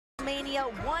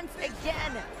WrestleMania once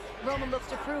again. Roman looks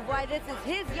to prove why this is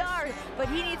his yard, but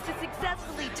he needs to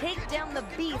successfully take down the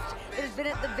beast that has been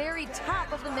at the very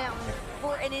top of the mountain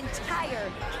for an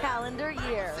entire calendar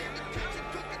year.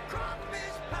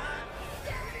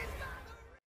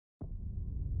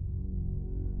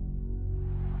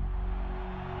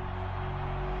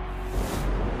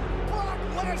 Brock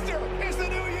Lesnar is the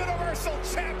new Universal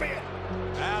Champion!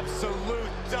 Absolute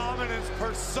dominance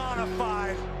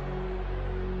personified.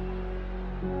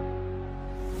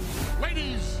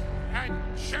 Ladies and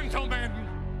gentlemen,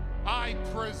 I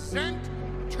present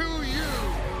to you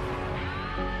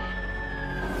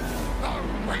the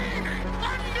reigning,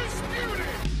 undisputed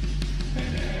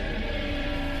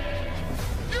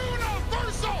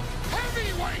Universal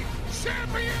Heavyweight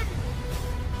Champion,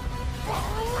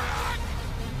 Brock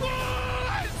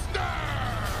Lesnar!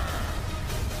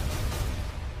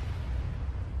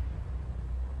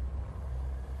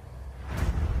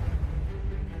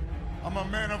 I'm a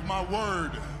man of my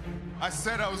word. I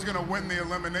said I was gonna win the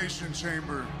Elimination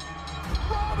Chamber.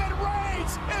 Roman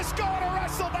Reigns is going to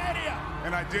WrestleMania!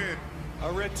 And I did.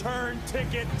 A return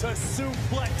ticket to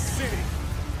Suplex City.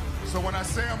 So when I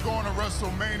say I'm going to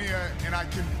WrestleMania and I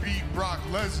can beat Brock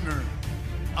Lesnar,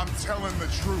 I'm telling the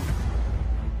truth.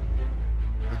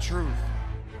 The truth.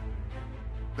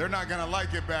 They're not gonna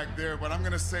like it back there, but I'm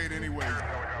gonna say it anyway.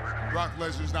 Brock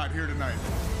Lesnar's not here tonight.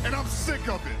 And I'm sick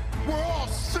of it. We're all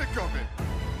sick of it.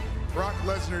 Brock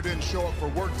Lesnar didn't show up for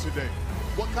work today.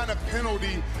 What kind of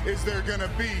penalty is there gonna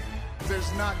be? There's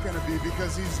not gonna be,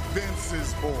 because he's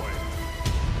Vince's boy.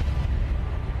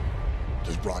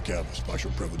 Does Brock have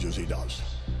special privileges? He does.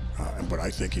 But I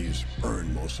think he's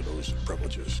earned most of those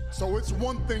privileges. So it's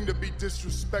one thing to be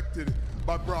disrespected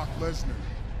by Brock Lesnar,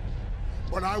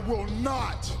 but I will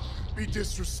not be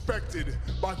disrespected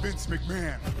by Vince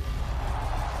McMahon.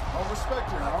 No respect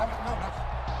here, huh? No.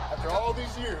 After all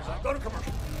these years, I'm going to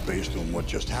commercial. Based on what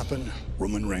just happened,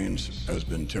 Roman Reigns has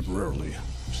been temporarily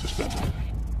suspended.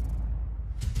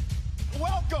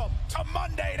 Welcome to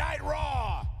Monday Night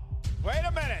Raw! Wait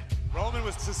a minute. Roman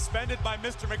was suspended by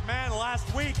Mr. McMahon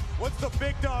last week. What's the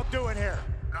big dog doing here?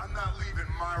 I'm not leaving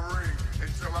my ring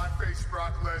until I face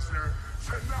Brock Lesnar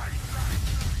tonight.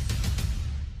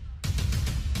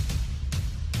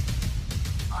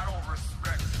 I don't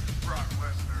respect Brock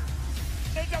Lesnar.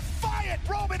 A defiant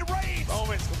Roman Reigns!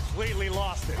 Roman's completely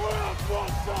lost it. And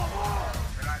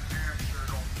I damn sure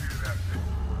don't fear that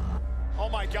bitch. Oh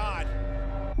my God.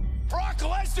 Brock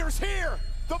Lesnar's here!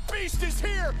 The Beast is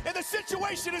here! And the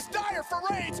situation is dire for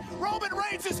Reigns! Roman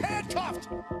Reigns is handcuffed!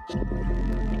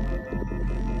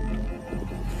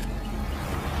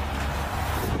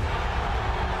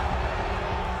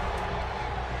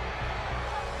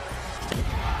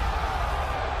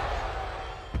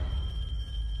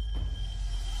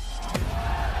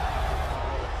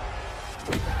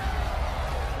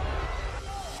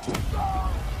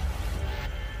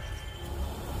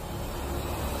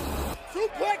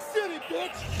 Suplex City,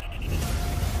 bitch!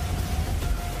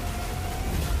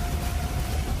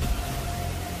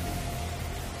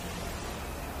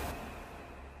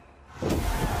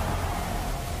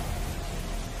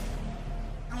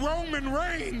 Roman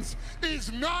Reigns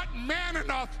is not man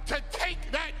enough to take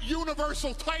that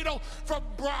Universal title from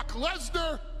Brock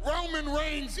Lesnar. Roman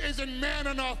Reigns isn't man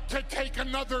enough to take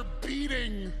another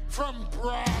beating from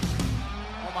Brock.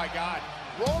 Oh my God.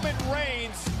 Roman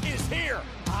Reigns is here!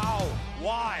 How?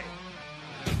 Why?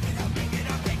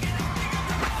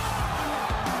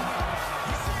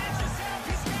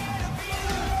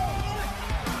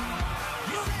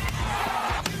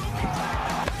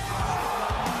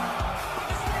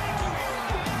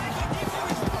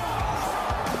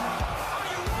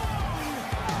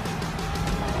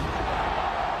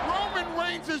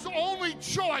 His only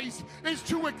choice is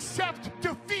to accept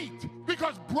defeat,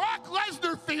 because Brock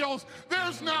Lesnar feels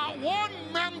there's not one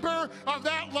member of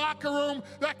that locker room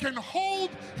that can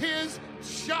hold his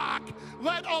shock,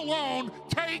 let alone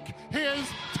take his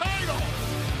title.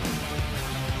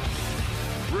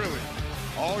 Really?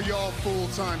 All y'all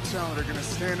full-time talent are gonna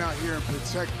stand out here and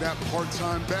protect that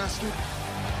part-time bastard?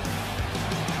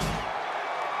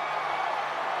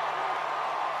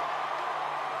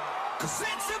 Cause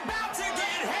it's about to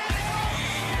get heavy!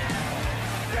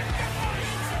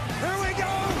 Here we go!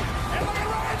 And look at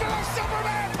Reigns with a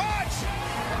Superman punch!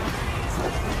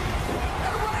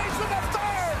 And Reigns with a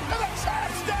third! And the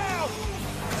champ's down!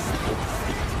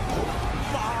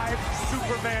 5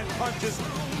 Superman punches.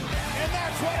 And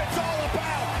that's what it's all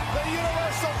about! The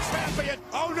Universal Champion!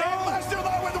 Oh no! And Lesnar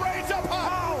though with Reigns up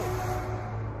high!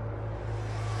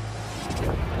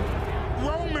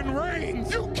 Roman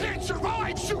Reigns, you can't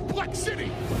survive Suplex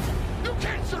City! You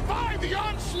can't survive the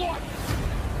onslaught.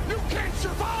 You can't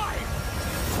survive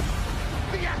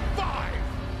the